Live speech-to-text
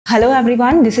Hello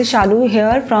everyone, this is Shalu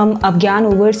here from Abgyan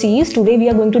overseas. Today we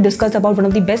are going to discuss about one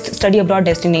of the best study abroad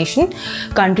destination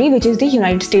country, which is the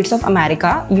United States of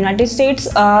America. United States,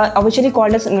 officially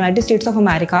called as United States of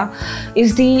America,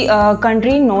 is the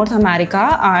country in North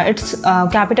America. Its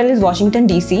capital is Washington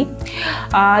DC.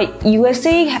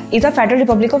 USA is a federal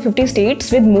republic of 50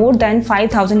 states with more than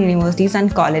 5,000 universities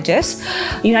and colleges.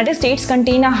 United States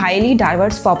contain a highly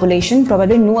diverse population.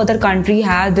 Probably no other country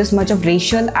has this much of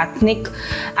racial, ethnic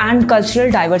and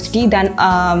cultural diversity than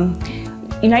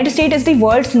United States is the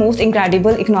world's most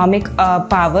incredible economic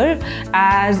power.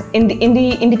 As in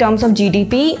the terms of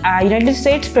GDP, United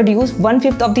States produce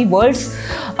 1/5 of the world's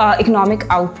economic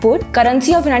output.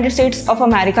 Currency of United States of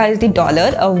America is the dollar.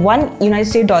 One United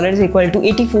States dollar is equal to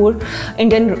 84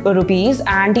 Indian rupees,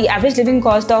 and the average living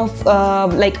cost of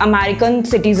American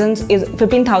citizens is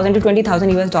 15,000 to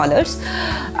 20,000 US dollars.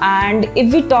 And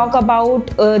if we talk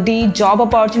about the job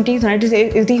opportunities, United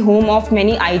States is the home of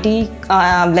many IT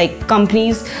companies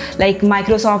like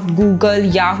Microsoft, Google,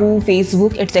 Yahoo,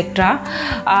 Facebook, etc.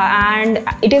 And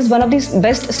it is one of the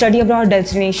best study abroad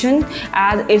destination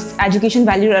as its education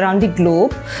valued around the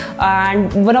globe.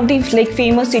 And one of the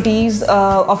famous cities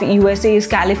of USA is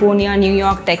California, New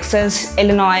York, Texas,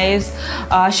 Illinois,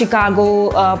 Chicago,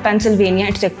 Pennsylvania,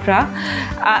 etc.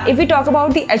 If we talk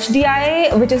about the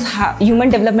HDI, which is Human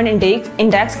Development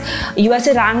Index,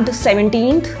 USA ranked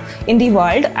 17th in the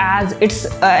world as its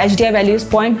HDI value is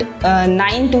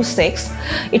 0.926.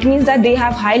 It means that they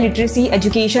have high literacy,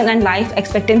 education and life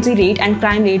expectancy rate, and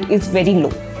crime rate is very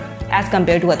low as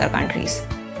compared to other countries.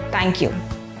 Thank you.